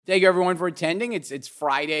Thank you everyone for attending. It's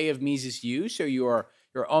Friday of Mises U, so you're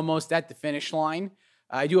almost at the finish line.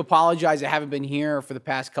 I do apologize I haven't been here for the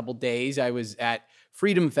past couple days. I was at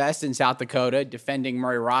Freedom Fest in South Dakota defending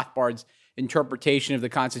Murray Rothbard's interpretation of the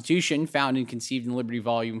Constitution found in Conceived in Liberty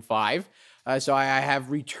Volume 5. So I have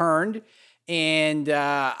returned, and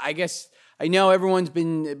I guess I know everyone's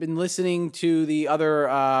been listening to the other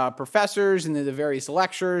professors and the various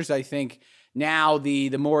lectures. I think now the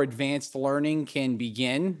more advanced learning can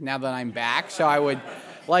begin now that I'm back. So I would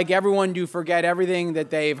like everyone to forget everything that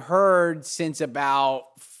they've heard since about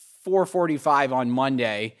 4:45 on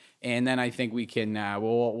Monday, and then I think we can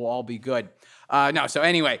we'll all be good. So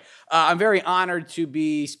anyway, I'm very honored to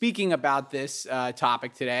be speaking about this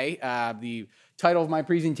topic today. The title of my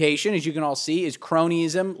presentation, as you can all see, is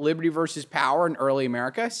Cronyism, Liberty versus Power in Early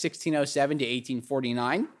America, 1607 to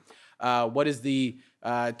 1849. What is the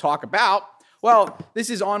talk about? Well,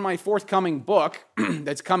 this is on my forthcoming book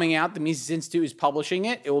that's coming out. The Mises Institute is publishing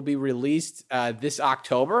it. It will be released this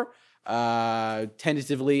October,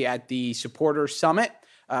 tentatively at the Supporter Summit,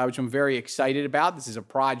 which I'm very excited about. This is a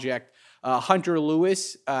project. Hunter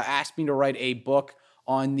Lewis asked me to write a book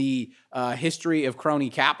on the history of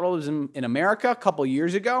crony capitalism in America a couple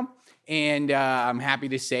years ago. And I'm happy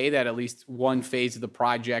to say that at least one phase of the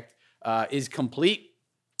project is complete.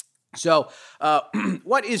 So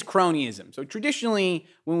what is cronyism? So traditionally,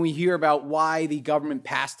 when we hear about why the government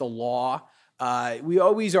passed a law, we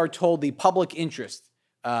always are told the public interest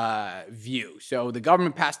view. So the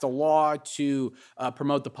government passed a law to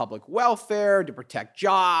promote the public welfare, to protect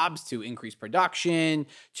jobs, to increase production,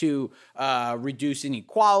 to reduce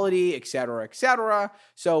inequality, et cetera, et cetera.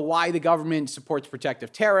 So why the government supports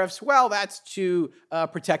protective tariffs? Well, that's to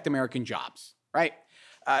protect American jobs, right?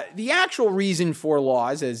 The actual reason for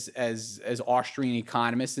laws, as Austrian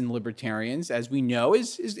economists and libertarians, as we know,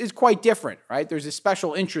 is quite different, right? There's a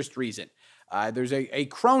special interest reason. There's a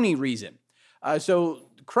crony reason. So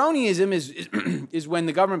cronyism is when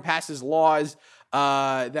the government passes laws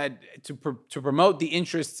that to promote the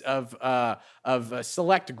interests of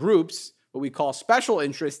select groups, what we call special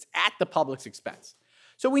interests, at the public's expense.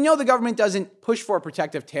 So we know the government doesn't push for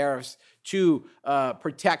protective tariffs to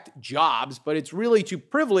protect jobs, but it's really to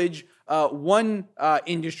privilege one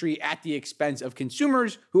industry at the expense of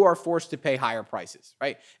consumers who are forced to pay higher prices,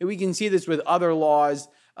 right? And we can see this with other laws.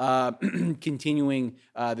 Continuing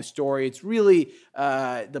the story, it's really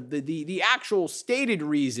the actual stated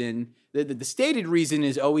reason. The stated reason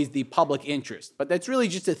is always the public interest, but that's really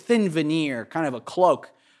just a thin veneer, kind of a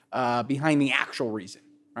cloak behind the actual reason,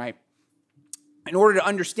 right? In order to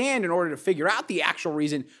understand, in order to figure out the actual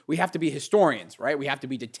reason, we have to be historians, right? We have to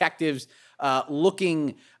be detectives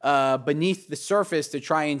looking beneath the surface to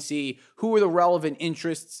try and see who are the relevant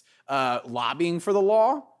interests lobbying for the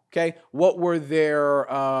law. Okay, what were their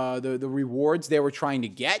the rewards they were trying to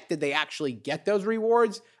get? Did they actually get those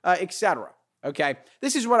rewards, etc.? Okay,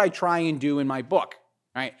 this is what I try and do in my book.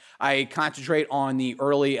 Right, I concentrate on the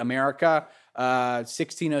early America,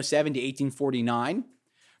 1607 to 1849.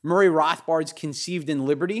 Murray Rothbard's Conceived in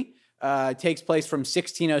Liberty takes place from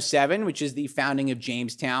 1607, which is the founding of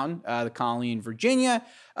Jamestown, the colony in Virginia,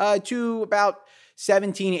 to about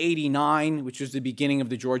 1789, which was the beginning of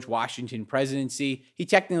the George Washington presidency. He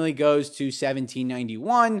technically goes to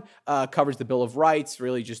 1791, covers the Bill of Rights,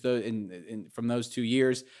 really just from those 2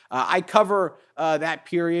 years. I cover that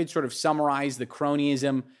period, sort of summarize the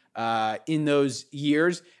cronyism in those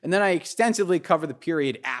years, and then I extensively cover the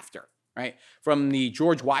period after. Right, from the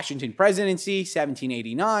George Washington presidency,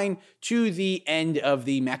 1789, to the end of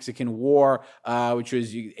the Mexican War, which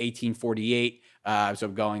was 1848, so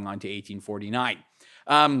going on to 1849.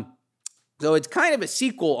 So it's kind of a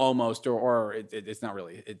sequel almost, or it's not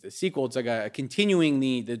really. It's a sequel. It's like a continuing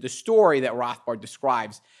the story that Rothbard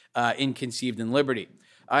describes in Conceived in Liberty.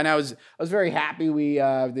 And I was very happy. We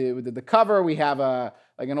the cover, we have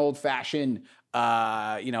an old-fashioned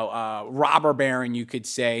robber baron, you could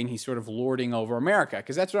say, and he's sort of lording over America,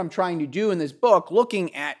 because that's what I'm trying to do in this book,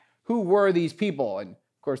 looking at who were these people, and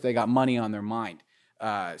of course they got money on their mind,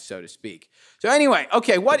 so to speak. So anyway,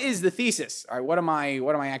 okay, what is the thesis? All right, what am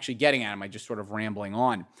I actually getting at? Am I just sort of rambling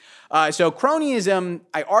on? So cronyism,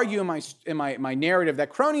 I argue in my narrative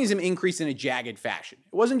that cronyism increased in a jagged fashion.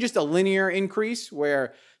 It wasn't just a linear increase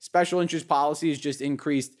where special interest policies just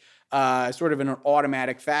increased sort of in an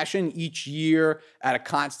automatic fashion each year at a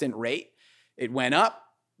constant rate. It went up,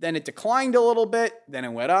 then it declined a little bit, then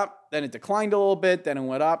it went up, then it declined a little bit, then it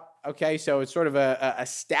went up. Okay, so it's sort of a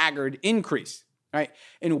staggered increase, right?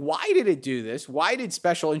 And why did it do this? Why did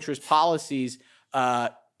special interest policies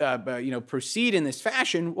proceed in this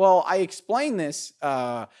fashion? Well, I explain this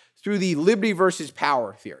through the liberty versus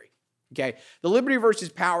power theory. Okay, the liberty versus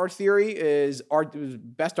power theory was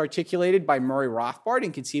best articulated by Murray Rothbard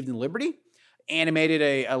in Conceived in Liberty, animated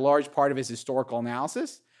a large part of his historical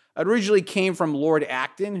analysis. It originally came from Lord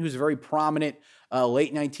Acton, who's a very prominent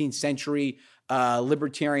late 19th century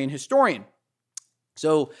libertarian historian.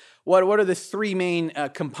 So what are the three main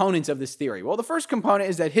components of this theory? Well, the first component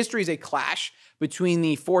is that history is a clash between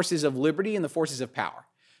the forces of liberty and the forces of power.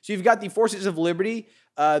 So you've got the forces of liberty,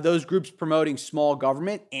 those groups promoting small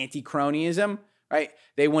government, anti-cronyism, right?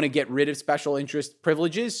 They want to get rid of special interest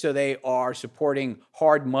privileges, so they are supporting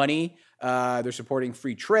hard money. They're supporting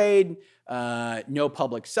free trade, no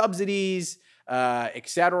public subsidies,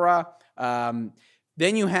 etc.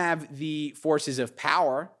 Then you have the forces of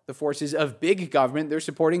power, the forces of big government. They're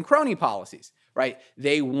supporting crony policies, right?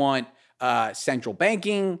 They want central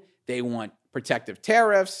banking. They want protective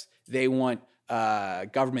tariffs. They want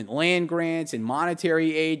government land grants and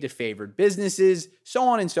monetary aid to favored businesses, so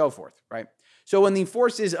on and so forth, right? So when the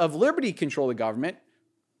forces of liberty control the government,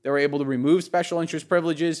 they're able to remove special interest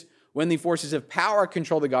privileges. When the forces of power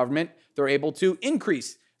control the government, they're able to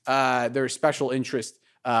increase their special interest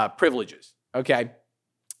privileges, okay?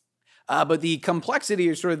 But the complexity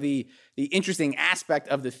or sort of the interesting aspect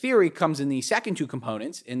of the theory comes in the second two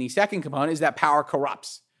components. And the second component is that power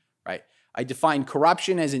corrupts, right? I define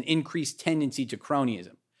corruption as an increased tendency to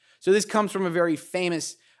cronyism. So this comes from a very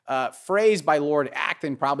famous phrase by Lord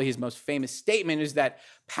Acton. Probably his most famous statement is that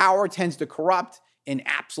power tends to corrupt and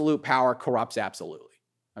absolute power corrupts absolutely.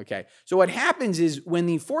 Okay, so what happens is when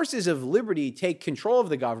the forces of liberty take control of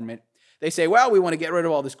the government, they say, well, we want to get rid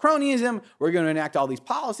of all this cronyism. We're going to enact all these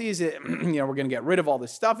policies. We're going to get rid of all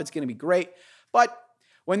this stuff. It's going to be great. But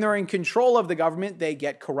when they're in control of the government, they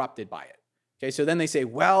get corrupted by it. Okay, so then they say,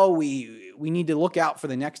 well, we need to look out for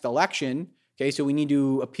the next election. Okay, so we need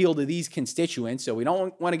to appeal to these constituents. So we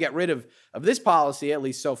don't want to get rid of this policy, at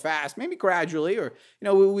least so fast, maybe gradually, or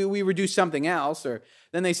we reduce something else. Or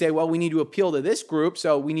then they say, well, we need to appeal to this group,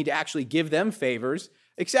 so we need to actually give them favors,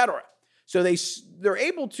 etc. So they're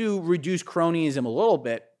able to reduce cronyism a little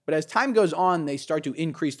bit, but as time goes on, they start to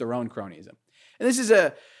increase their own cronyism. And this is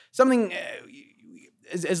something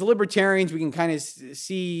as libertarians we can kind of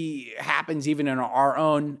see happens even in our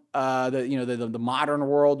own the modern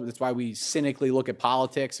world. That's why we cynically look at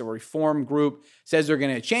politics. A reform group says they're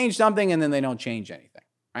going to change something, and then they don't change anything,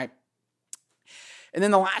 right? And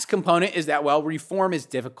then the last component is that, well, reform is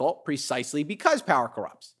difficult precisely because power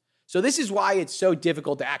corrupts. So this is why it's so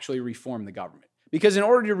difficult to actually reform the government. Because in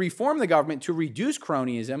order to reform the government, to reduce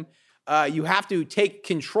cronyism, you have to take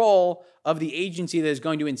control of the agency that is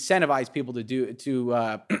going to incentivize people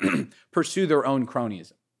to pursue their own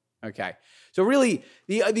cronyism. Okay, so really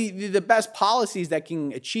the best policies that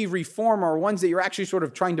can achieve reform are ones that you're actually sort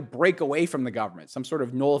of trying to break away from the government, some sort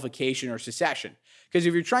of nullification or secession. Because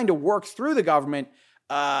if you're trying to work through the government,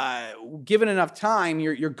 given enough time,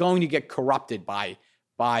 you're going to get corrupted by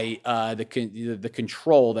the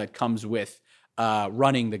control that comes with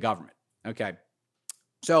running the government. Okay.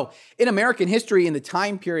 So in American history, in the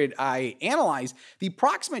time period I analyzed, the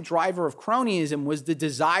proximate driver of cronyism was the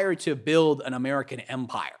desire to build an American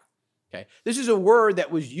empire. Okay, this is a word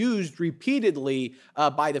that was used repeatedly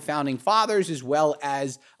by the founding fathers as well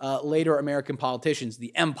as later American politicians,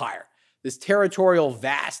 the empire, this territorial,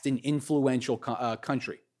 vast, and influential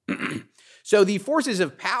country. So the forces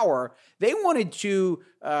of power, they wanted to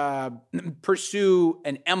pursue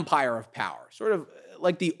an empire of power, sort of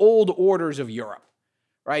like the old orders of Europe.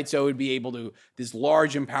 Right, so it would be able to, this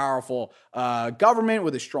large and powerful government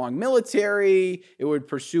with a strong military. It would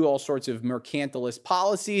pursue all sorts of mercantilist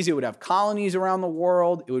policies. It would have colonies around the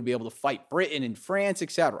world. It would be able to fight Britain and France,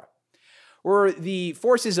 etc. Where the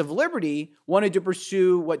forces of liberty wanted to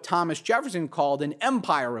pursue what Thomas Jefferson called an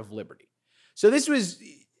empire of liberty. So this was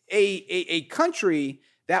a country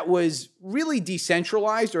that was really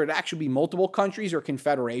decentralized, or it'd actually be multiple countries or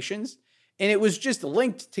confederations. And it was just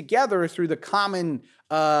linked together through the common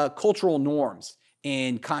cultural norms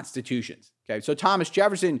and constitutions. Okay, so Thomas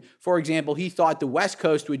Jefferson, for example, he thought the West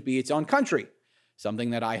Coast would be its own country, something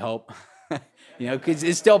that I hope, because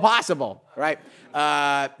it's still possible, right?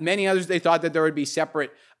 Many others, they thought that there would be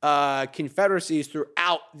separate confederacies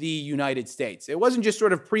throughout the United States. It wasn't just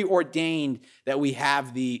sort of preordained that we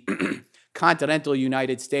have the continental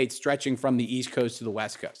United States stretching from the East Coast to the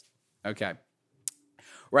West Coast. Okay.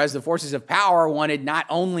 Whereas the forces of power wanted not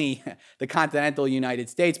only the continental United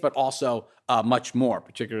States, but also much more,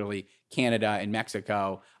 particularly Canada and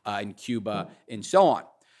Mexico and Cuba and so on.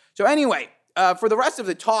 So anyway, for the rest of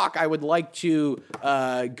the talk, I would like to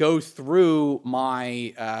go through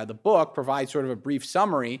the book, provide sort of a brief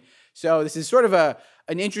summary. So this is sort of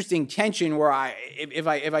an interesting tension where if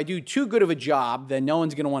I do too good of a job, then no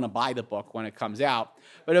one's going to want to buy the book when it comes out.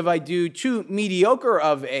 But if I do too mediocre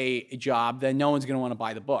of a job, then no one's going to want to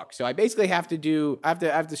buy the book. So I basically have to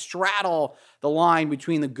straddle the line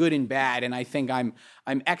between the good and bad, and I think I'm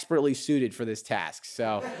expertly suited for this task.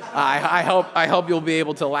 So I hope you'll be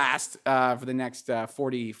able to last for the next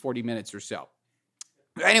 40 minutes or so.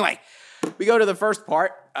 Anyway, we go to the first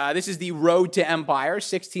part. This is the Road to Empire,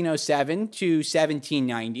 1607 to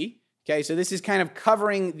 1790. Okay, so this is kind of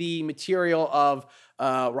covering the material of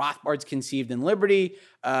Rothbard's Conceived in Liberty,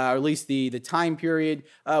 or at least the time period,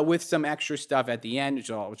 with some extra stuff at the end,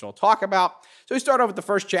 which I'll talk about. So we start off with the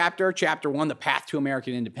first chapter, Chapter 1, The Path to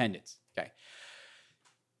American Independence. Okay,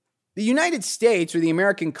 the United States, or the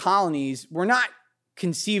American colonies, were not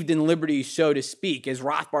conceived in liberty, so to speak. As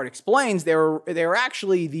Rothbard explains, they were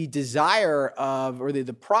actually the desire of, or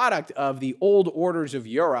the product of the old orders of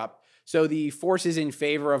Europe. So the forces in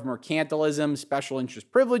favor of mercantilism, special interest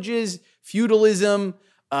privileges, feudalism,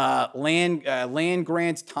 land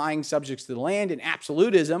grants tying subjects to the land, and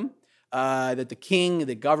absolutism, that the king,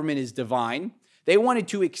 the government is divine. They wanted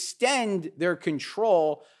to extend their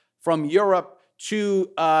control from Europe to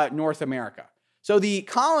North America. So the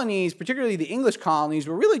colonies, particularly the English colonies,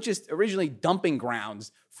 were really just originally dumping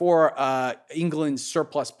grounds for England's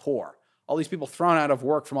surplus poor. All these people thrown out of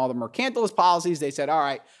work from all the mercantilist policies, they said, all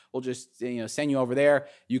right, we'll just send you over there.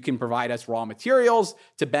 You can provide us raw materials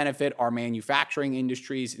to benefit our manufacturing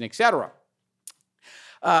industries and et cetera.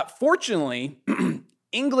 Fortunately,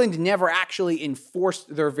 England never actually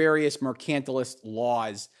enforced their various mercantilist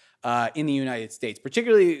laws in the United States,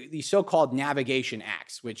 particularly the so-called Navigation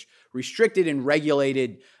Acts, which restricted and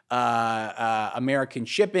regulated American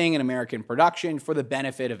shipping and American production for the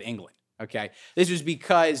benefit of England. Okay, this was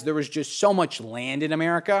because there was just so much land in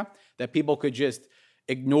America that people could just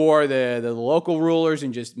ignore the local rulers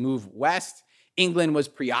and just move west. England was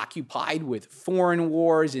preoccupied with foreign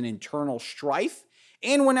wars and internal strife.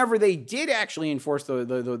 And whenever they did actually enforce the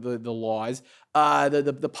laws,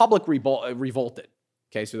 the public revolted.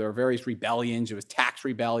 Okay, so there were various rebellions. There was tax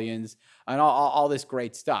rebellions and all this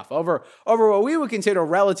great stuff over what we would consider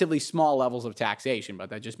relatively small levels of taxation,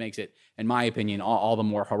 but that just makes it, in my opinion, all the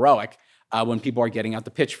more heroic when people are getting out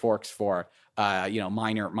the pitchforks for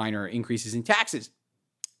minor increases in taxes.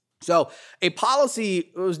 So a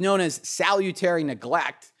policy was known as salutary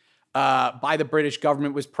neglect by the British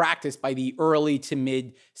government was practiced by the early to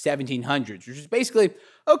mid 1700s, which is basically,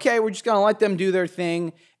 okay, we're just going to let them do their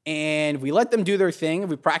thing. And if we let them do their thing, if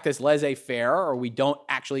we practice laissez-faire or we don't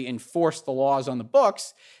actually enforce the laws on the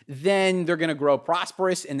books, then they're going to grow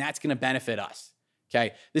prosperous and that's going to benefit us.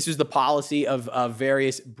 Okay, this is the policy of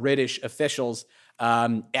various British officials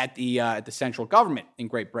at the central government in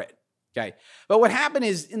Great Britain. Okay, but what happened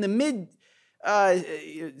is in the mid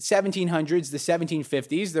 1700s, the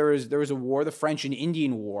 1750s, there was a war, the French and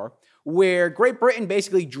Indian War, where Great Britain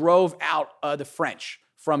basically drove out the French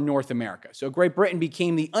from North America. So Great Britain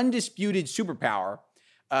became the undisputed superpower.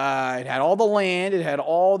 It had all the land, it had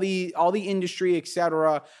all the industry, et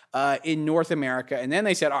cetera, in North America. And then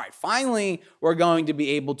they said, all right, finally, we're going to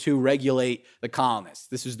be able to regulate the colonists.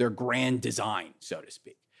 This is their grand design, so to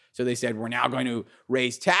speak. So they said, we're now going to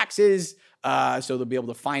raise taxes, so they'll be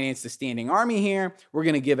able to finance the standing army here. We're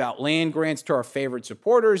going to give out land grants to our favorite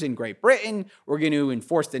supporters in Great Britain. We're going to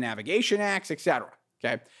enforce the Navigation Acts, et cetera.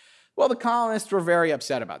 Okay. Well, the colonists were very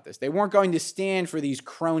upset about this. They weren't going to stand for these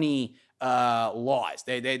crony laws.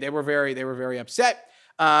 They were very upset,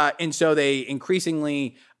 and so they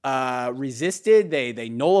increasingly resisted. They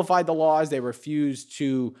nullified the laws. They refused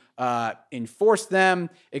to enforce them,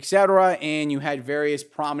 etc. And you had various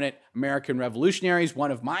prominent American revolutionaries. One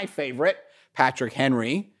of my favorite, Patrick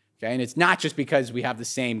Henry. Okay, and it's not just because we have the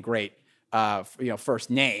same great first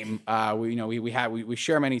name. We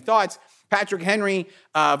share many thoughts. Patrick Henry,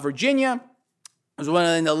 Virginia, was one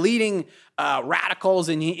of the leading radicals,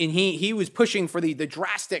 and he was pushing for the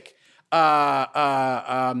drastic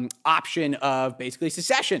option of basically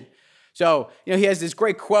secession. So he has this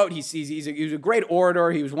great quote. He's a great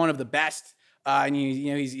orator. He was one of the best. And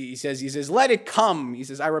he says, let it come. He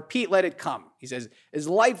says, I repeat, let it come. He says, is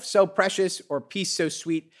life so precious or peace so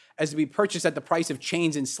sweet as to be purchased at the price of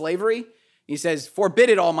chains and slavery? He says, forbid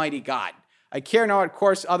it, Almighty God. I care not what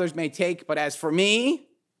course others may take, but as for me,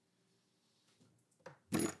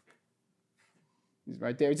 he's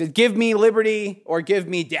right there. He says, give me liberty or give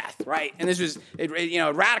me death, right? And this was, it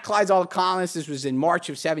radicalized all the colonists. This was in March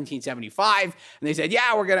of 1775. And they said,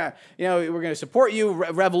 yeah, we're going to support you.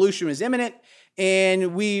 Revolution was imminent.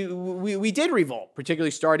 And we did revolt,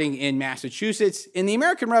 particularly starting in Massachusetts. And the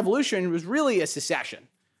American Revolution was really a secession.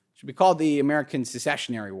 should be called the American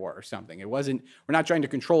Secessionary War or something. We're not trying to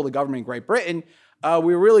control the government in Great Britain.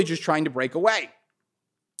 We were really just trying to break away.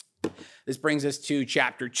 This brings us to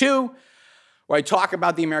chapter 2, where I talk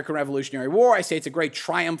about the American Revolutionary War. I say it's a great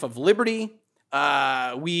triumph of liberty.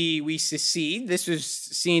 We secede. This was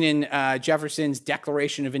seen in Jefferson's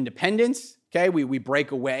Declaration of Independence. Okay, we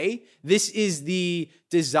break away. This is the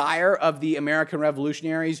desire of the American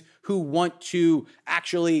revolutionaries who want to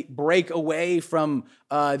actually break away from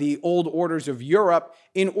the old orders of Europe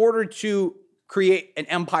in order to create an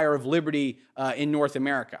empire of liberty in North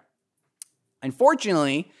America.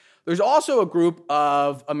 Unfortunately, there's also a group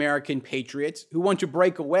of American patriots who want to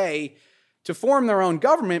break away to form their own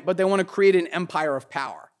government, but they want to create an empire of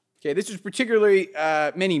power. Okay, this is particularly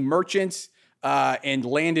many merchants and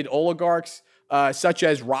landed oligarchs, such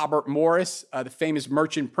as Robert Morris, the famous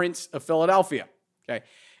merchant prince of Philadelphia. Okay,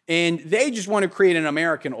 and they just want to create an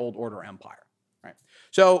American old order empire. Right.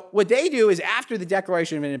 So what they do is, after the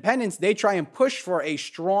Declaration of Independence, they try and push for a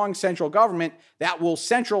strong central government that will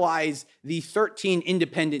centralize the 13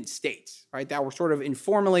 independent states, right, that were sort of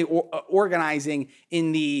informally organizing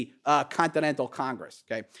in the Continental Congress.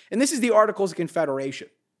 Okay, and this is the Articles of Confederation.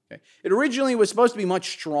 Okay, it originally was supposed to be much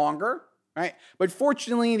stronger, right, but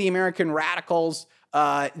fortunately, the American radicals,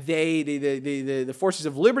 the forces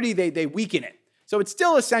of liberty, they weaken it. So it's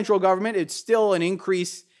still a central government. It's still an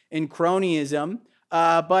increase in cronyism.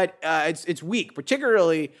 But it's weak.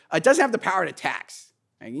 Particularly, it doesn't have the power to tax.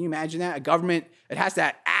 Right? Can you imagine that? A government, it has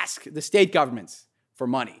to ask the state governments for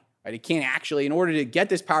money. Right? It can't actually, in order to get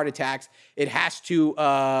this power to tax, it has to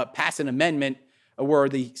pass an amendment where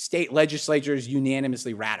the state legislatures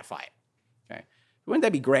unanimously ratify it. Okay? Wouldn't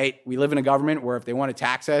that be great? We live in a government where if they want to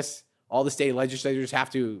tax us, all the state legislatures have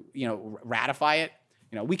to, ratify it.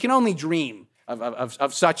 We can only dream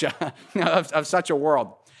of such a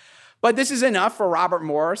world. But this is enough for Robert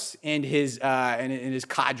Morris and his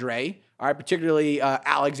cadre, all right, particularly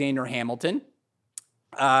Alexander Hamilton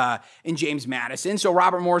and James Madison. So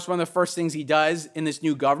Robert Morris, one of the first things he does in this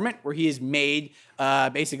new government, where he is made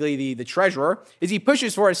basically the treasurer, is he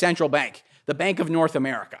pushes for a central bank, the Bank of North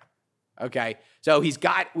America. Okay, so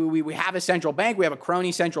we have a central bank. We have a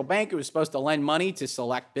crony central bank. It was supposed to lend money to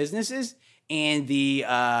select businesses and the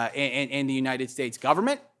United States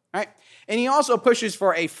government. Right? And he also pushes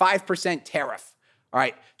for a 5% tariff, all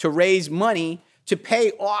right, to raise money to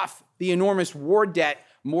pay off the enormous war debt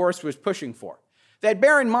Morris was pushing for. That,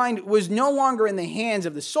 bear in mind, was no longer in the hands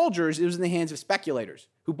of the soldiers. It was in the hands of speculators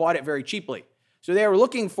who bought it very cheaply. So they were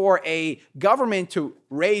looking for a government to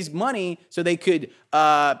raise money so they could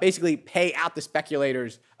basically pay out the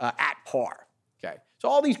speculators at par. Okay, so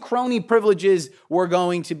all these crony privileges were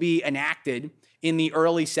going to be enacted in the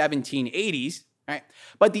early 1780s. Right?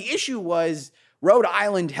 But the issue was Rhode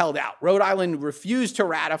Island held out. Rhode Island refused to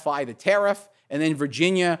ratify the tariff, and then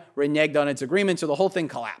Virginia reneged on its agreement, so the whole thing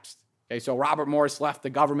collapsed. Okay, so Robert Morris left the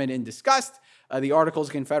government in disgust. The Articles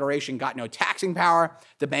of Confederation got no taxing power.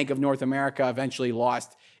 The Bank of North America eventually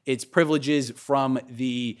lost its privileges from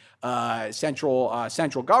the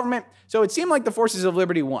central government. So it seemed like the forces of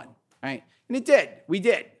liberty won, right? And it did. We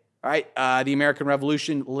did. Right? The American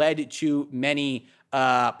Revolution led to many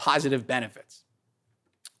positive benefits.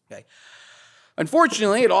 Okay.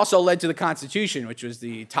 Unfortunately, it also led to the Constitution, which was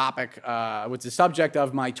the topic, was the subject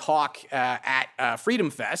of my talk at Freedom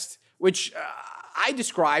Fest, which I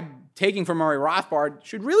described, taking from Murray Rothbard,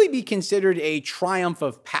 should really be considered a triumph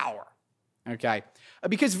of power. Okay,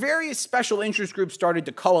 because various special interest groups started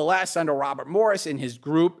to coalesce under Robert Morris and his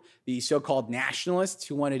group, the so-called nationalists,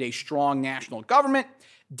 who wanted a strong national government,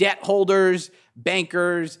 debt holders,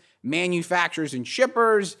 bankers, manufacturers and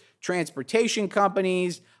shippers, transportation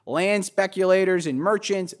companies, land speculators and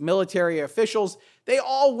merchants, military officials. They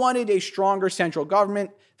all wanted a stronger central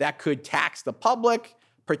government that could tax the public,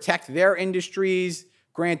 protect their industries,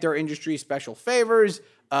 grant their industries special favors,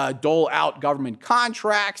 dole out government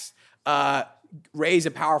contracts, raise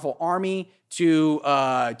a powerful army to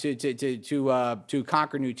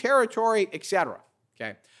conquer new territory, etc.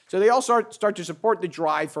 Okay, so they all start to support the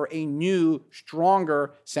drive for a new,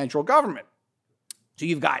 stronger central government. So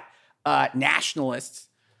you've got nationalists,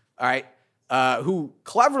 all right, who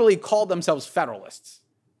cleverly called themselves federalists,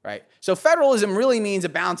 right? So federalism really means a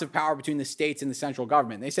balance of power between the states and the central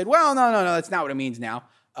government. They said, well, no, that's not what it means now.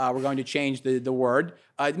 We're going to change the word.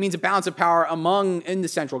 It means a balance of power in the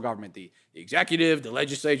central government, the executive, the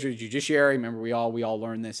legislature, the judiciary. Remember, we all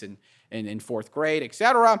learned this in fourth grade,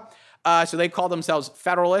 etc. So they called themselves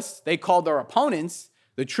federalists. They called their opponents,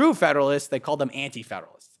 the true federalists, they called them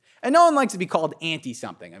anti-federalists. And no one likes to be called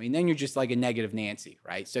anti-something. I mean, then you're just like a negative Nancy,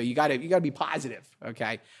 right? So you got to be positive,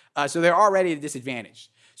 okay? So they're already at a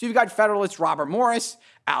disadvantage. So you've got Federalists Robert Morris,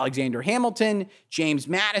 Alexander Hamilton, James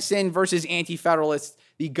Madison versus Anti-Federalists,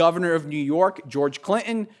 the governor of New York, George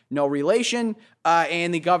Clinton, no relation,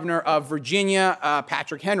 and the governor of Virginia,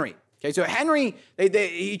 Patrick Henry. Okay, so Henry,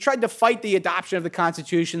 he tried to fight the adoption of the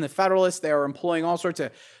Constitution. The Federalists, they were employing all sorts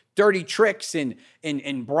of dirty tricks and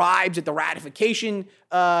bribes at the ratification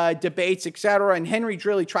debates, et cetera. And Henry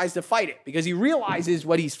really tries to fight it because he realizes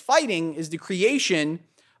what he's fighting is the creation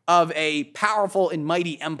of a powerful and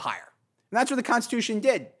mighty empire. And that's what the Constitution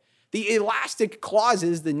did. The elastic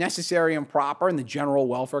clauses, the necessary and proper, and the general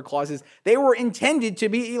welfare clauses, they were intended to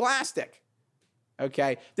be elastic.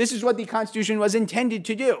 Okay, this is what the Constitution was intended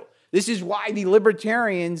to do. This is why the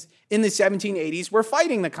libertarians in the 1780s were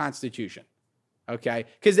fighting the Constitution. Okay,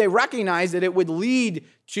 because they recognized that it would lead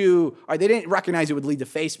to, or they didn't recognize it would lead to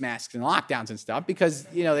face masks and lockdowns and stuff because,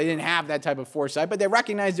 they didn't have that type of foresight, but they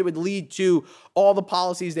recognized it would lead to all the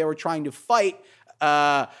policies they were trying to fight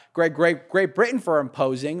Great Britain for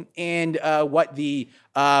imposing and what the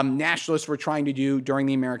nationalists were trying to do during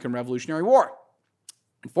the American Revolutionary War.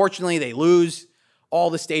 Unfortunately, they lose. All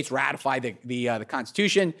the states ratify the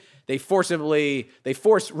Constitution. They force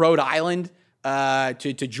Rhode Island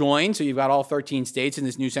to join. So you've got all 13 states in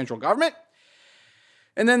this new central government.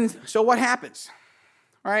 And then, so what happens?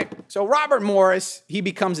 All right. So Robert Morris, he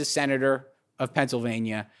becomes a senator of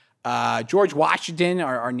Pennsylvania. George Washington,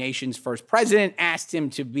 our nation's first president, asked him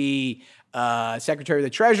to be Secretary of the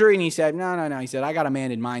Treasury. And he said, no. He said, I got a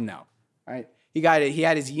man in mind, though. All right. He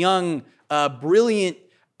had his young, brilliant,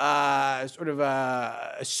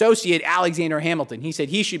 associate Alexander Hamilton. He said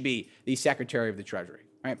he should be the Secretary of the Treasury.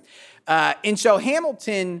 Right? And so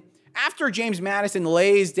Hamilton, after James Madison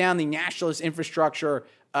lays down the nationalist infrastructure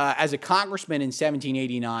as a congressman in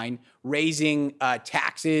 1789, raising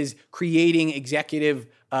taxes, creating executive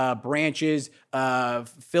branches,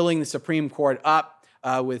 filling the Supreme Court up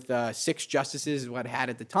with 6 justices, is what it had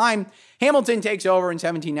at the time. Hamilton takes over in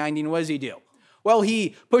 1790, and what does he do? Well,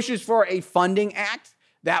 he pushes for a funding act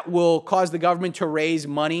that will cause the government to raise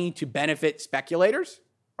money to benefit speculators,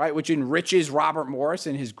 right, which enriches Robert Morris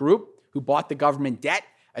and his group, who bought the government debt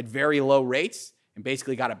at very low rates and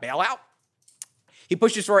basically got a bailout. He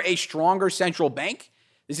pushes for a stronger central bank.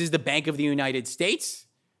 This is the Bank of the United States,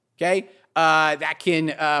 okay, that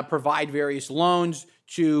can provide various loans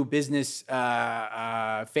to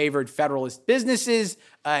business-favored Federalist businesses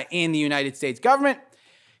in the United States government.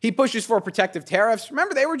 He pushes for protective tariffs.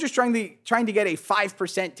 Remember, they were just trying to get a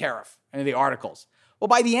 5% tariff in the Articles. Well,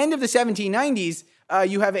 by the end of the 1790s,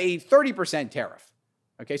 you have a 30% tariff.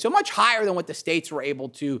 Okay, so much higher than what the states were able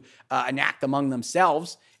to enact among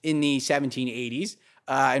themselves in the 1780s,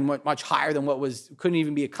 and much higher than what couldn't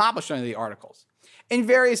even be accomplished under the Articles, and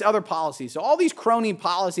various other policies. So all these crony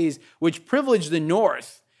policies, which privilege the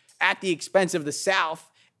North at the expense of the South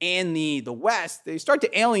and the West, they start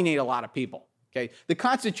to alienate a lot of people. Okay, the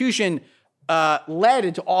Constitution led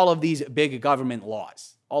into all of these big government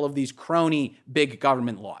laws, all of these crony big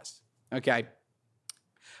government laws. Okay.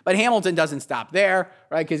 But Hamilton doesn't stop there,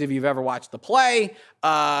 right? Because if you've ever watched the play,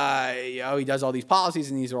 he does all these policies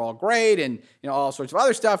and these are all great and, all sorts of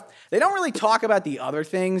other stuff. They don't really talk about the other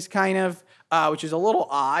things kind of, which is a little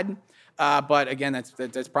odd. But again,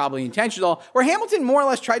 that's probably intentional, where Hamilton more or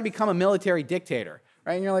less tried to become a military dictator,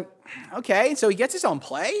 right? And you're like, okay, so he gets his own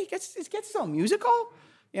play, he gets his own musical,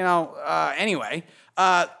 anyway.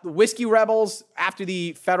 The whiskey rebels, after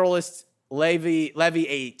the Federalists levy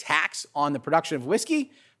a tax on the production of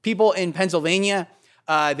whiskey, people in Pennsylvania,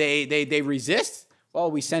 they resist. Well,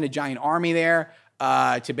 we send a giant army there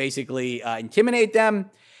to basically intimidate them.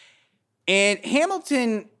 And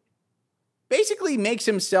Hamilton basically makes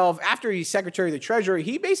himself, after he's Secretary of the Treasury,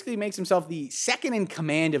 he basically makes himself the second in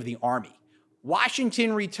command of the army.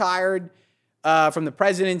 Washington retired from the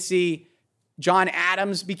presidency. John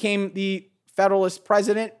Adams became the Federalist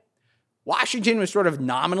president. Washington was sort of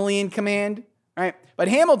nominally in command, right? But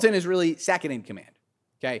Hamilton is really second in command,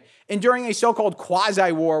 okay? And during a so-called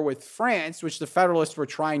quasi-war with France, which the Federalists were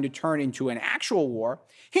trying to turn into an actual war,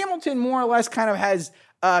 Hamilton more or less kind of has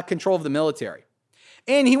control of the military.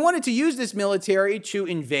 And he wanted to use this military to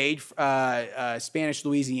invade Spanish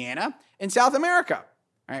Louisiana and South America,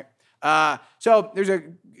 right? So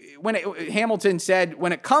Hamilton said,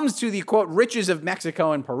 when it comes to the, quote, riches of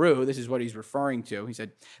Mexico and Peru, this is what he's referring to. He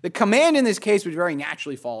said, the command in this case would very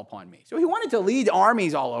naturally fall upon me. So he wanted to lead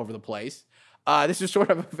armies all over the place. This is sort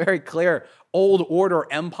of a very clear old order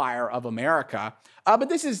empire of America. But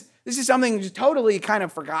this is something just totally kind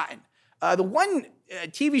of forgotten. The one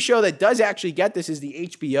TV show that does actually get this is the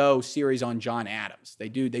HBO series on John Adams. They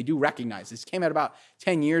do recognize this. Came out about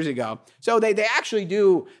 10 years ago. So they actually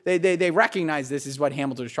do, they recognize this is what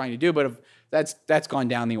Hamilton was trying to do, but that's gone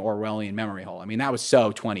down the Orwellian memory hole. I mean, that was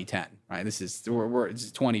so 2010, right? This is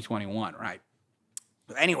 2021, right?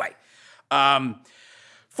 Anyway,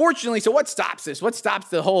 fortunately, so what stops this? What stops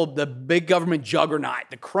the big government juggernaut,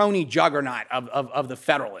 the crony juggernaut of the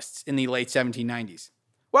Federalists in the late 1790s?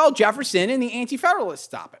 Well, Jefferson and the Anti-Federalists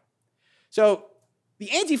stop it. So the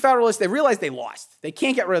Anti-Federalists, they realize they lost. They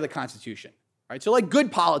can't get rid of the Constitution, right? So like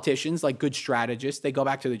good politicians, like good strategists, they go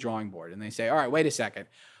back to the drawing board and they say, all right, wait a second.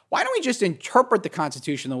 Why don't we just interpret the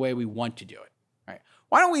Constitution the way we want to do it, right?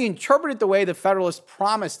 Why don't we interpret it the way the Federalists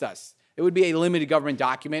promised us? It would be a limited government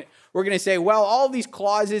document. We're going to say, well, all of these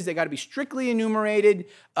clauses, they got to be strictly enumerated.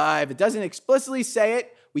 If it doesn't explicitly say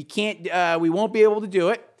it, we won't be able to do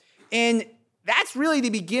it. And that's really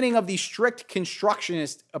the beginning of the strict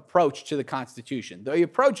constructionist approach to the Constitution. The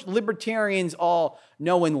approach libertarians all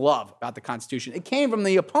know and love about the Constitution. It came from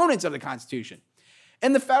the opponents of the Constitution.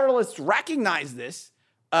 And the Federalists recognized this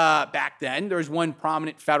back then. There was one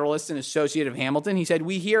prominent Federalist, an associate of Hamilton. He said,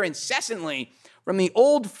 we hear incessantly from the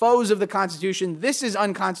old foes of the Constitution, this is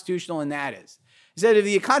unconstitutional and that is. He said, if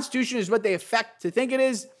the Constitution is what they affect to think it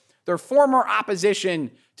is, their former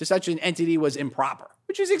opposition to such an entity was improper,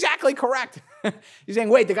 which is exactly correct. He's saying,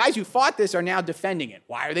 wait, the guys who fought this are now defending it.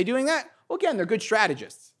 Why are they doing that? Well, again, they're good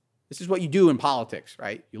strategists. This is what you do in politics,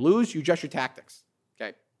 right? You lose, you adjust your tactics,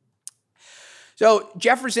 okay? So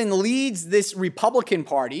Jefferson leads this Republican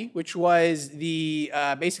Party, which was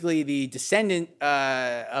basically the descendant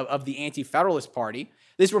of the Anti-Federalist Party.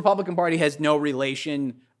 This Republican Party has no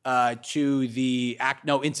relation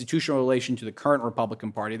no institutional relation to the current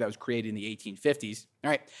Republican Party that was created in the 1850s. All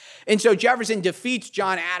right. And so Jefferson defeats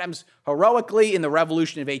John Adams heroically in the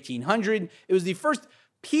Revolution of 1800. It was the first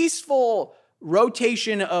peaceful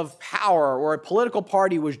rotation of power where a political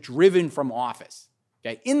party was driven from office,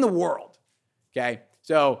 okay, in the world. Okay.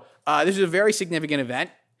 So this is a very significant event.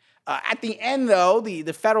 At the end, though,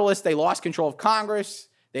 the Federalists, they lost control of Congress.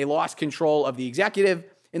 They lost control of the executive.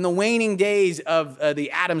 In the waning days of the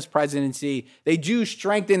Adams presidency, they do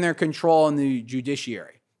strengthen their control in the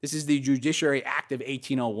judiciary. This is the Judiciary Act of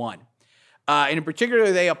 1801. And in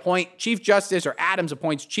particular, they appoint Chief Justice, or Adams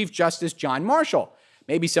appoints Chief Justice John Marshall.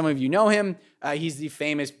 Maybe some of you know him. He's the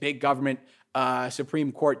famous big government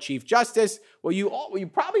Supreme Court Chief Justice. What you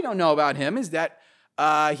probably don't know about him is that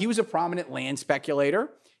he was a prominent land speculator,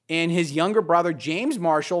 and his younger brother, James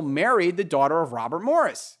Marshall, married the daughter of Robert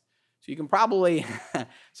Morris. So you can probably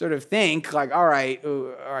sort of think like, all right,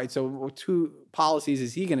 so what two policies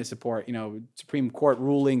is he going to support? You know, Supreme Court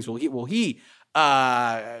rulings, will he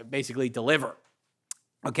basically deliver?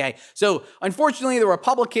 Okay, so unfortunately, the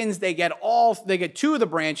Republicans, they get two of the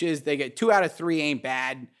branches. They get 2 out of 3 ain't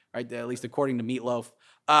bad, right? At least according to Meatloaf.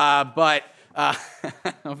 But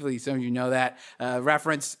hopefully some of you know that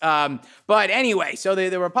reference. But anyway, so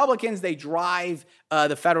the Republicans, they drive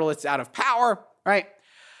the Federalists out of power, right?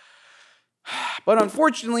 But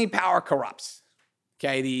unfortunately, power corrupts.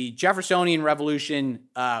 Okay, the Jeffersonian Revolution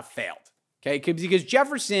failed. Okay, because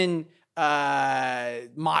Jefferson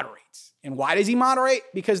moderates. And why does he moderate?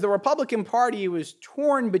 Because the Republican Party was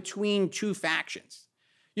torn between two factions.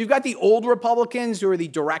 You've got the old Republicans, who are the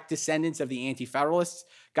direct descendants of the Anti-Federalists,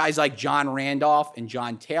 guys like John Randolph and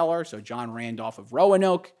John Taylor. So John Randolph of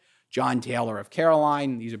Roanoke, John Taylor of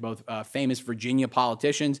Caroline. These are both famous Virginia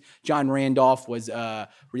politicians. John Randolph was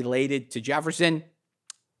related to Jefferson.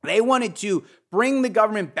 They wanted to bring the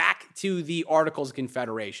government back to the Articles of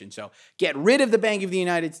Confederation. So get rid of the Bank of the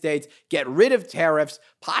United States, get rid of tariffs,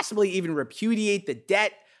 possibly even repudiate the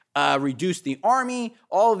debt, reduce the army,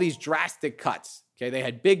 all of these drastic cuts. Okay, they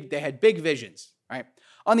had big visions, right?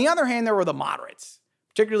 On the other hand, there were the moderates,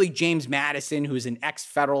 particularly James Madison, who is an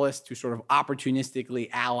ex-Federalist who sort of opportunistically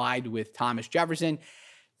allied with Thomas Jefferson.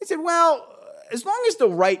 They said, well, as long as the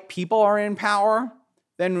right people are in power,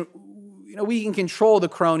 then we can control the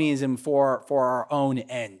cronyism for our own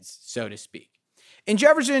ends, so to speak. And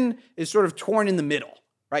Jefferson is sort of torn in the middle,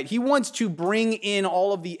 right? He wants to bring in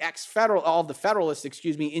all of the Federalists,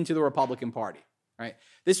 into the Republican Party, right?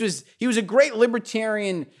 He was a great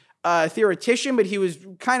libertarian theoretician, but he was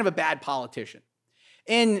kind of a bad politician.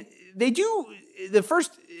 And the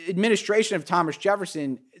first administration of Thomas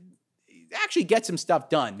Jefferson actually gets some stuff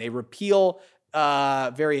done. They repeal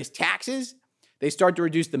various taxes. They start to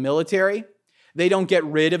reduce the military. They don't get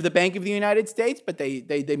rid of the Bank of the United States, but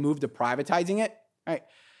they move to privatizing it. Right?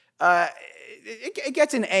 It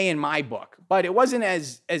gets an A in my book, but it wasn't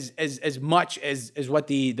as much as what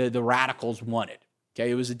the radicals wanted. Okay,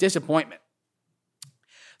 it was a disappointment.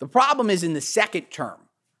 The problem is in the second term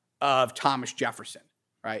of Thomas Jefferson,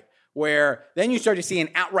 right, where then you start to see an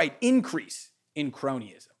outright increase in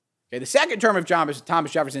cronyism. Okay, the second term of Thomas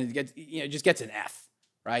Jefferson just gets an F,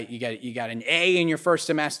 right? You got an A in your first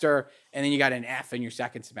semester, and then you got an F in your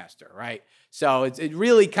second semester, right? So it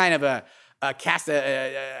really kind of cast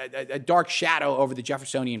a dark shadow over the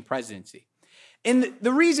Jeffersonian presidency. And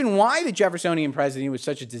the reason why the Jeffersonian presidency was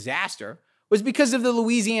such a disaster was because of the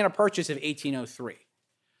Louisiana Purchase of 1803.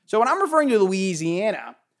 So when I'm referring to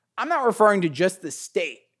Louisiana, I'm not referring to just the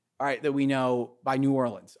state, all right, that we know by New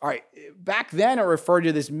Orleans. All right, back then it referred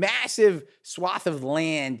to this massive swath of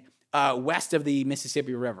land west of the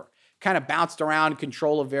Mississippi River, kind of bounced around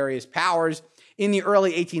control of various powers. In the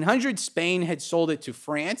early 1800s, Spain had sold it to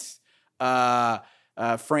France.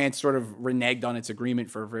 France sort of reneged on its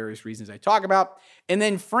agreement for various reasons I talk about. And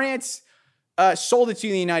then France sold it to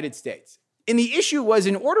the United States. And the issue was,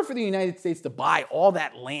 in order for the United States to buy all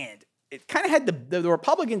that land, it kind of had the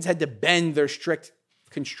Republicans had to bend their strict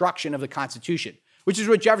construction of the Constitution, which is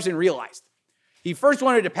what Jefferson realized. He first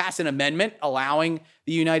wanted to pass an amendment allowing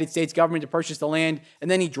the United States government to purchase the land, and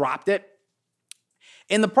then he dropped it.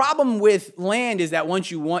 And the problem with land is that once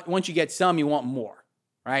you get some, you want more,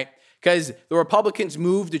 right? Because the Republicans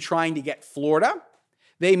moved to trying to get Florida.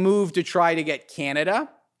 They moved to try to get Canada.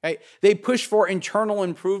 Right? They pushed for internal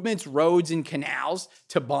improvements, roads and canals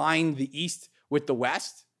to bind the East with the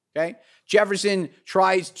West. Okay? Jefferson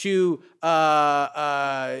tries to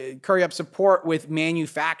curry up support with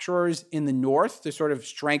manufacturers in the North to sort of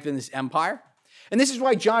strengthen this empire. And this is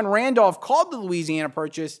why John Randolph called the Louisiana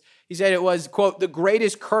Purchase, he said it was, quote, the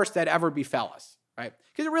greatest curse that ever befell us. Right?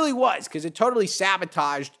 Because it really was, because it totally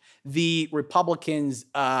sabotaged the Republicans'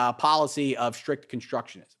 policy of strict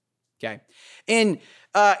constructionism. Okay? And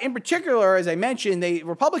in particular, as I mentioned, the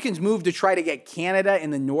Republicans moved to try to get Canada in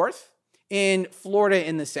the north and Florida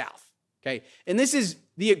in the south. Okay, and this is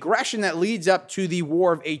the aggression that leads up to the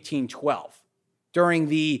War of 1812 during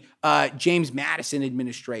the James Madison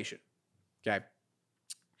administration. Okay,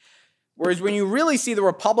 whereas when you really see the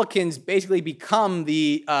Republicans basically become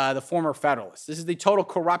the former Federalists, this is the total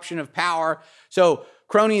corruption of power. So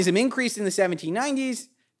cronyism increased in the 1790s.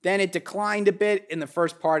 Then it declined a bit in the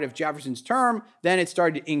first part of Jefferson's term. Then it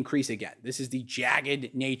started to increase again. This is the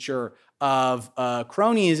jagged nature of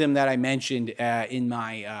cronyism that I mentioned in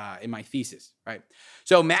my thesis, right?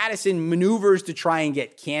 So Madison maneuvers to try and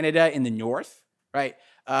get Canada in the north, right,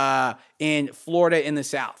 and Florida in the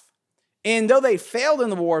south. And though they failed in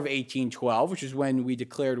the War of 1812, which is when we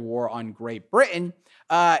declared war on Great Britain,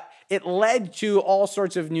 it led to all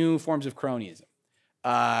sorts of new forms of cronyism.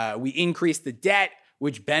 We increased the debt,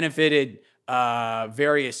 which benefited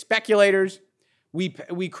various speculators.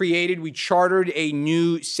 We chartered a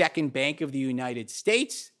new second bank of the United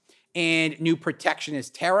States and new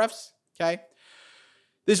protectionist tariffs, okay?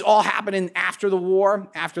 This all happened after the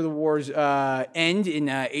war's end in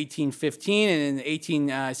 1815 and in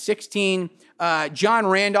 1816. John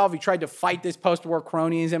Randolph, he tried to fight this post-war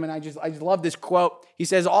cronyism, and I just love this quote. He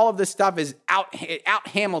says, all of this stuff is out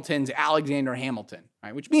Hamilton's Alexander Hamilton,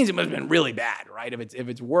 right? Which means it must have been really bad, right? If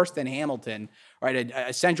it's worse than Hamilton, right?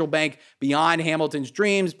 A central bank beyond Hamilton's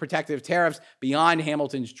dreams, protective tariffs beyond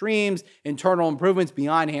Hamilton's dreams, internal improvements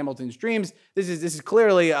beyond Hamilton's dreams. This is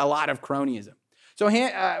clearly a lot of cronyism. So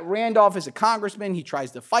Randolph is a congressman. He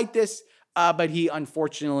tries to fight this, but he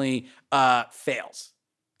unfortunately fails.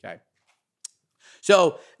 Okay.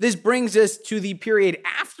 So this brings us to the period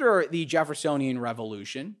after the Jeffersonian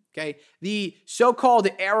Revolution, okay, the so-called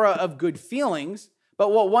era of good feelings,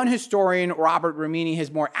 but what one historian, Robert Romini,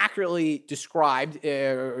 has more accurately described,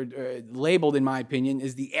 labeled, in my opinion,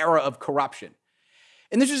 is the era of corruption.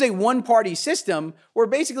 And this was a one-party system where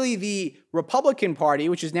basically the Republican Party,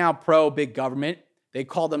 which is now pro-big government, they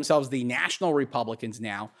call themselves the National Republicans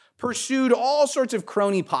now, pursued all sorts of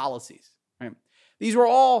crony policies. Right? These were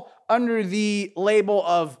all under the label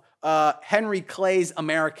of Henry Clay's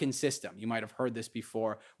American system. You might have heard this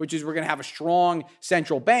before, which is we're going to have a strong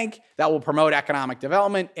central bank that will promote economic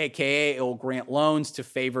development, aka it will grant loans to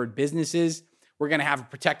favored businesses. We're going to have a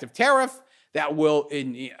protective tariff that will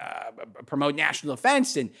promote national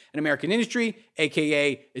defense and American industry,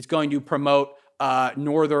 aka it's going to promote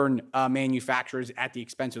northern manufacturers at the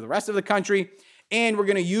expense of the rest of the country. And we're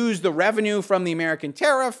going to use the revenue from the American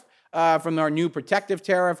tariff, from our new protective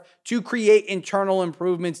tariff, to create internal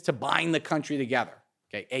improvements to bind the country together,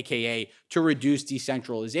 okay, aka to reduce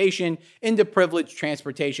decentralization into privileged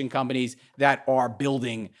transportation companies that are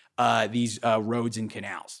building these roads and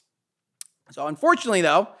canals. So unfortunately,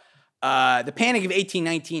 though, the Panic of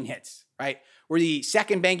 1819 hits, right? where the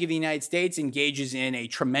second bank of the United States engages in a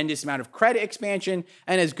tremendous amount of credit expansion.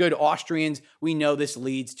 And as good Austrians, we know this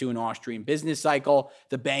leads to an Austrian business cycle.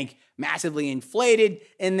 The bank massively inflated.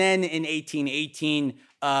 And then in 1818,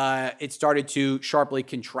 it started to sharply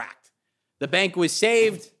contract. The bank was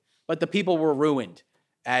saved, but the people were ruined,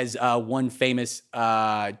 as one famous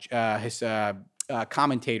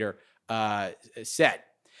commentator said.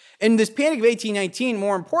 In this Panic of 1819,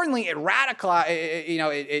 more importantly,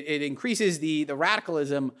 it increases the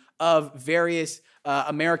radicalism of various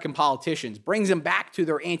American politicians, brings them back to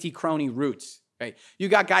their anti-crony roots. Right? You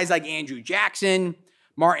got guys like Andrew Jackson,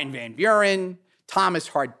 Martin Van Buren, Thomas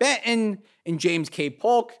Hart Benton, and James K.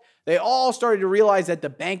 Polk. They all started to realize that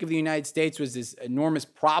the Bank of the United States was this enormous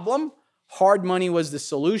problem. Hard money was the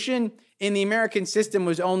solution, and the American system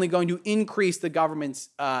was only going to increase the government's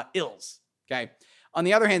ills. Okay. On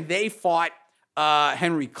the other hand, they fought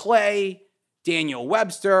Henry Clay, Daniel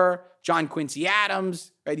Webster, John Quincy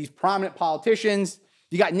Adams, right? These prominent politicians.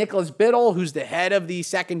 You got Nicholas Biddle, who's the head of the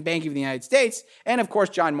Second Bank of the United States, and of course,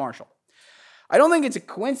 John Marshall. I don't think it's a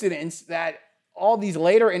coincidence that all these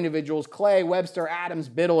later individuals, Clay, Webster, Adams,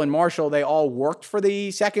 Biddle, and Marshall, they all worked for the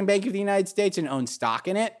Second Bank of the United States and owned stock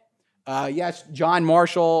in it. Yes, John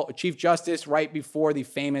Marshall, Chief Justice, right before the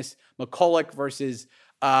famous McCulloch versus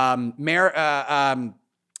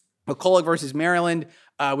Maryland,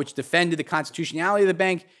 which defended the constitutionality of the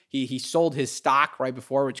bank. He sold his stock right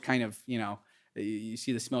before, which kind of, you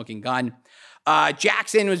see the smoking gun.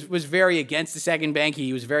 Jackson was very against the Second Bank.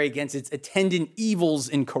 He was very against its attendant evils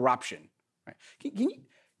and corruption. Right?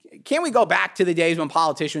 Can we go back to the days when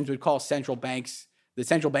politicians would call the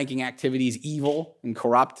central banking activities evil and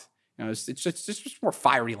corrupt? It's just more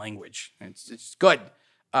fiery language. It's good.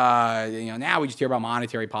 Now we just hear about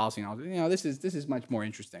monetary policy and all. This is much more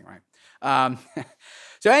interesting, right?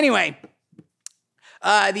 So anyway,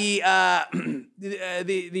 the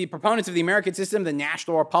proponents of the American system, the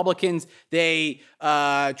National Republicans, they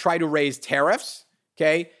try to raise tariffs.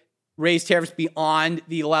 Okay, raise tariffs beyond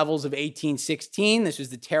the levels of 1816. This was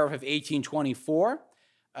the tariff of 1824.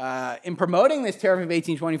 In promoting this tariff of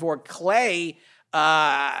 1824, Clay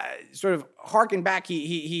sort of harkened back.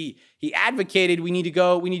 He advocated we need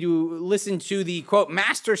to listen to the, quote,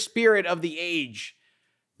 master spirit of the age,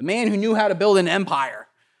 the man who knew how to build an empire,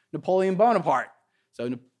 Napoleon Bonaparte. So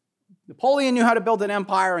Napoleon knew how to build an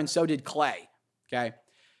empire, and so did Clay. Okay.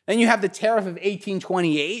 Then you have the tariff of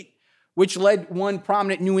 1828, which led one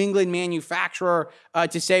prominent New England manufacturer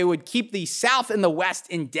to say it would keep the South and the West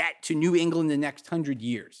in debt to New England the next 100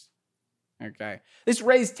 years. Okay. This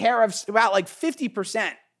raised tariffs about like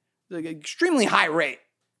 50%, like an extremely high rate.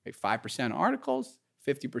 Like 5% articles,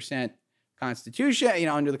 50% Constitution,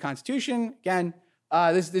 under the Constitution. Again,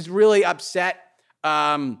 this really upset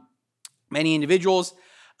many individuals.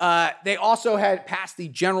 They also had passed the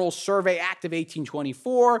General Survey Act of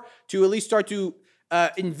 1824 to at least start to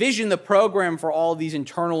envision the program for all of these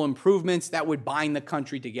internal improvements that would bind the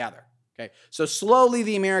country together. Okay, so slowly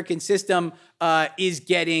the American system is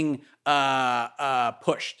getting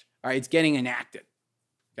pushed. All right, it's getting enacted.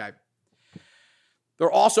 Okay,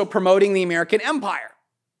 they're also promoting the American empire.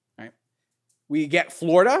 Right, we get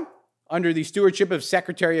Florida under the stewardship of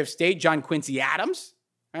Secretary of State John Quincy Adams.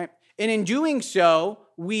 Right, and in doing so,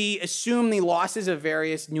 we assume the losses of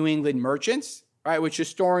various New England merchants. Right, which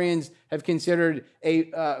historians have considered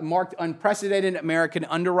a marked unprecedented American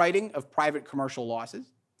underwriting of private commercial losses.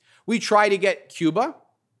 We try to get Cuba,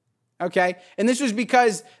 okay? And this was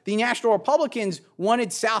because the National Republicans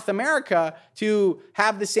wanted South America to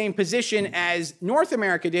have the same position as North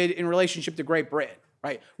America did in relationship to Great Britain,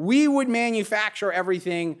 right? We would manufacture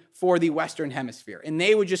everything for the Western Hemisphere, and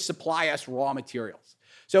they would just supply us raw materials.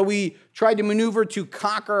 So we tried to maneuver to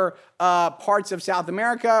conquer parts of South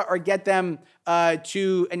America or get them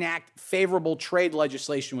to enact favorable trade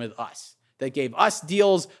legislation with us that gave us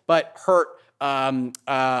deals but hurt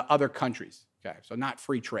other countries. Okay, so not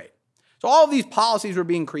free trade. So all of these policies were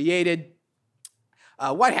being created.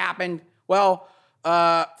 What happened? Well,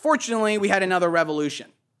 fortunately, we had another revolution.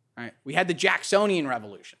 Right? We had the Jacksonian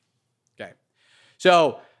Revolution. Okay,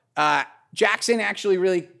 so Jackson actually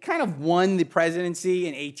really kind of won the presidency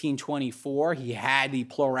in 1824. He had the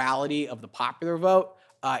plurality of the popular vote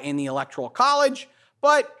in the Electoral College,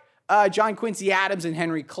 but John Quincy Adams and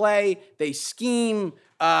Henry Clay, they scheme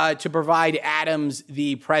to provide Adams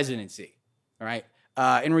the presidency, all right,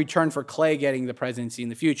 in return for Clay getting the presidency in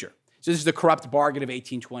the future. So this is the corrupt bargain of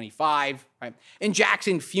 1825, right? And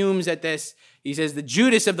Jackson fumes at this. He says, the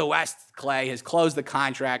Judas of the West, Clay, has closed the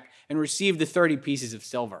contract and received the 30 pieces of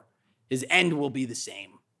silver. His end will be the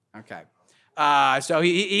same, okay? So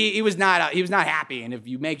he was not happy. And if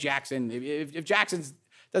you make Jackson, if Jackson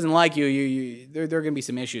doesn't like you, there are going to be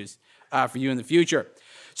some issues for you in the future.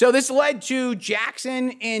 So this led to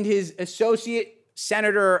Jackson and his associate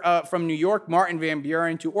senator from New York, Martin Van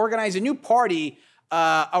Buren, to organize a new party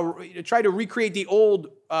to try to recreate the old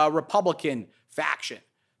Republican faction.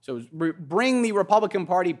 So bring the Republican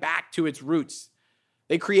Party back to its roots.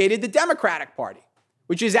 They created the Democratic Party,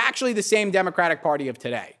 which is actually the same Democratic Party of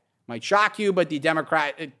today. Might shock you, but the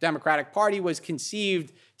Democratic Party was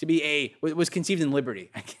conceived in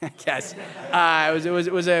liberty, I guess. It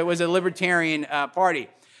was a libertarian party.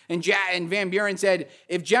 And Van Buren said,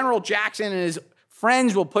 if General Jackson and his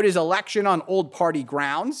friends will put his election on old party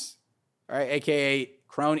grounds, all right, aka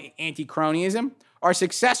anti-cronyism, our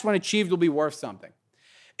success when achieved will be worth something.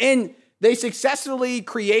 And they successfully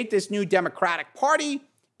create this new Democratic Party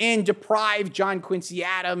and deprive John Quincy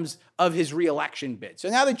Adams of his reelection bid. So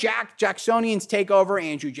now the Jacksonians take over.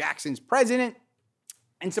 Andrew Jackson's president.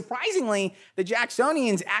 And surprisingly, the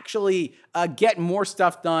Jacksonians actually get more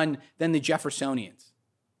stuff done than the Jeffersonians.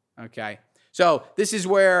 Okay, so this is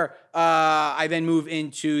where I then move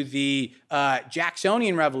into the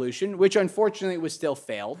Jacksonian Revolution, which unfortunately was still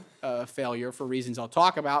failure for reasons I'll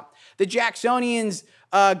talk about. The Jacksonians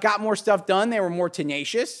got more stuff done. They were more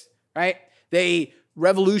tenacious, right? They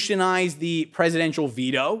revolutionized the presidential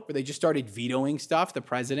veto, where they just started vetoing stuff, the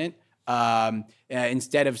president,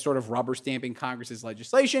 instead of sort of rubber stamping Congress's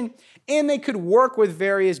legislation. And they could work with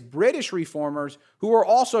various British reformers who were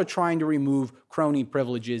also trying to remove crony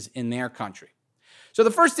privileges in their country. So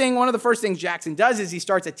one of the first things Jackson does is he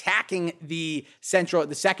starts attacking the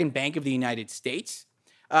second bank of the United States,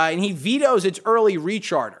 and he vetoes its early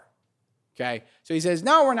recharter. Okay, so he says,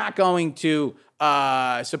 no, we're not going to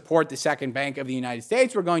support the second bank of the United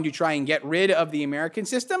States. We're going to try and get rid of the American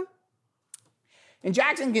system. And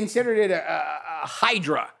Jackson considered it a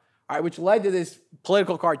hydra, all right, which led to this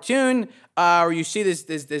political cartoon where you see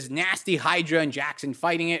this nasty hydra and Jackson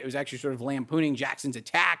fighting it. It was actually sort of lampooning Jackson's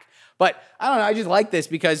attack. But I don't know, I just like this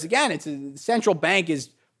because, again, the central bank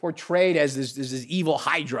is portrayed as this evil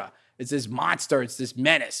hydra. It's this monster. It's this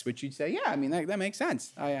menace, which you'd say, yeah, I mean, that makes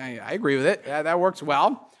sense. I agree with it. That works well.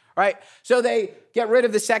 All right. So they get rid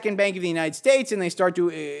of the second bank of the United States and they start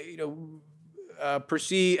to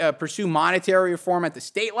pursue monetary reform at the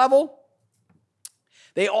state level.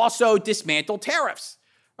 They also dismantle tariffs.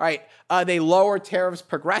 All right. They lower tariffs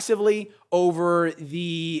progressively over 10,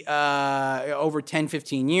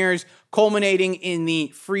 15 years, culminating in the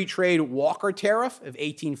free trade Walker Tariff of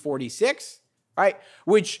 1846. Right,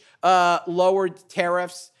 which lowered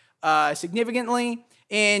tariffs significantly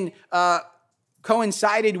and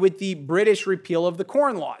coincided with the British repeal of the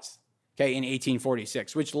Corn Laws, okay, in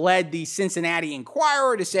 1846, which led the Cincinnati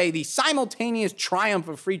Enquirer to say the simultaneous triumph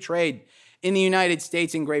of free trade in the United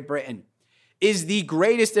States and Great Britain is the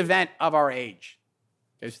greatest event of our age.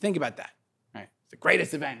 Okay, so think about that. Right, it's the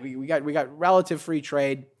greatest event. We got relative free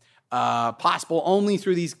trade. Possible only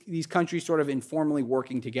through these countries sort of informally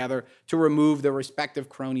working together to remove their respective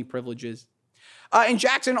crony privileges. And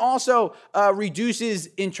Jackson also reduces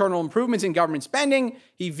internal improvements in government spending.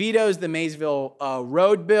 He vetoes the Maysville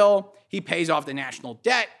Road Bill. He pays off the national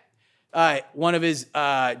debt. One of his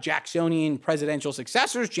Jacksonian presidential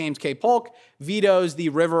successors, James K. Polk, vetoes the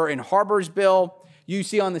River and Harbors Bill. You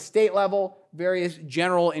see on the state level various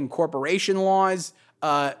general incorporation laws,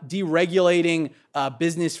 deregulating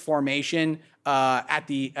business formation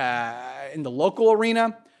in the local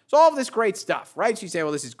arena. So all of this great stuff, right? So you say,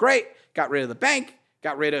 well, this is great. Got rid of the bank,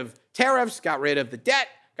 got rid of tariffs, got rid of the debt,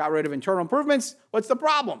 got rid of internal improvements. What's the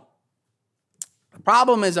problem? The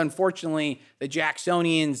problem is, unfortunately, the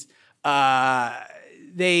Jacksonians,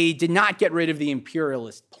 they did not get rid of the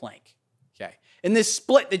imperialist plank. Okay, and this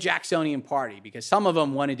split the Jacksonian party because some of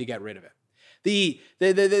them wanted to get rid of it.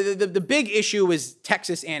 The big issue was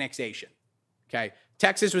Texas annexation. Okay,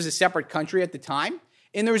 Texas was a separate country at the time,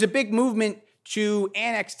 and there was a big movement to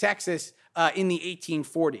annex Texas in the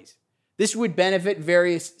 1840s. This would benefit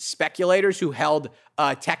various speculators who held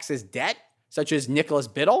Texas debt, such as Nicholas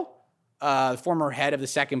Biddle, former head of the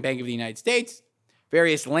Second Bank of the United States,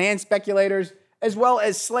 various land speculators, as well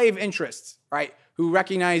as slave interests, right, who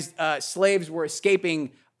recognized slaves were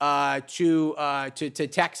escaping to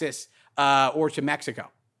Texas or to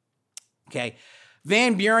Mexico. Okay,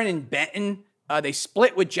 Van Buren and Benton, they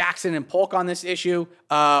split with Jackson and Polk on this issue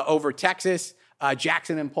over Texas.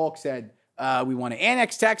 Jackson and Polk said, we want to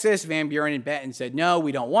annex Texas. Van Buren and Benton said, no,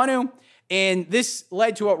 we don't want to. And this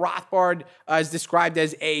led to what Rothbard is described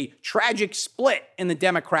as a tragic split in the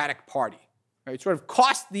Democratic Party. Right? It sort of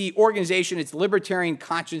cost the organization its libertarian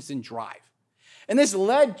conscience and drive. And this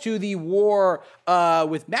led to the war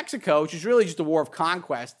with Mexico, which is really just a war of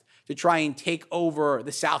conquest to try and take over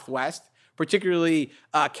the Southwest, particularly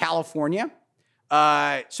California.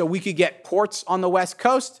 So we could get ports on the West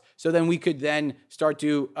Coast. So then we could then start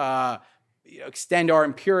to extend our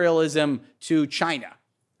imperialism to China.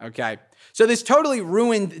 Okay. So this totally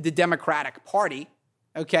ruined the Democratic Party.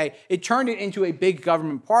 Okay. It turned it into a big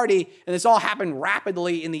government party. And this all happened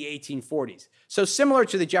rapidly in the 1840s. So similar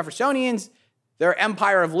to the Jeffersonians, their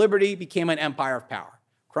empire of liberty became an empire of power.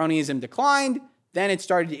 Cronyism declined. Then it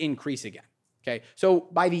started to increase again. Okay. So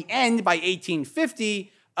by the end, by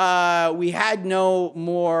 1850, we had no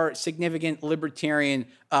more significant libertarian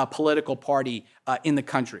political party in the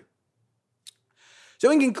country. So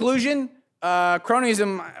in conclusion,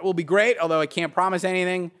 cronyism will be great, although I can't promise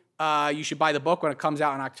anything. You should buy the book when it comes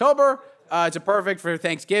out in October. It's perfect for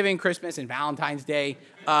Thanksgiving, Christmas, and Valentine's Day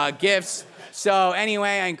gifts. So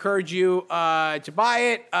anyway, I encourage you to buy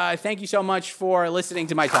it. Thank you so much for listening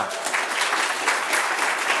to my talk.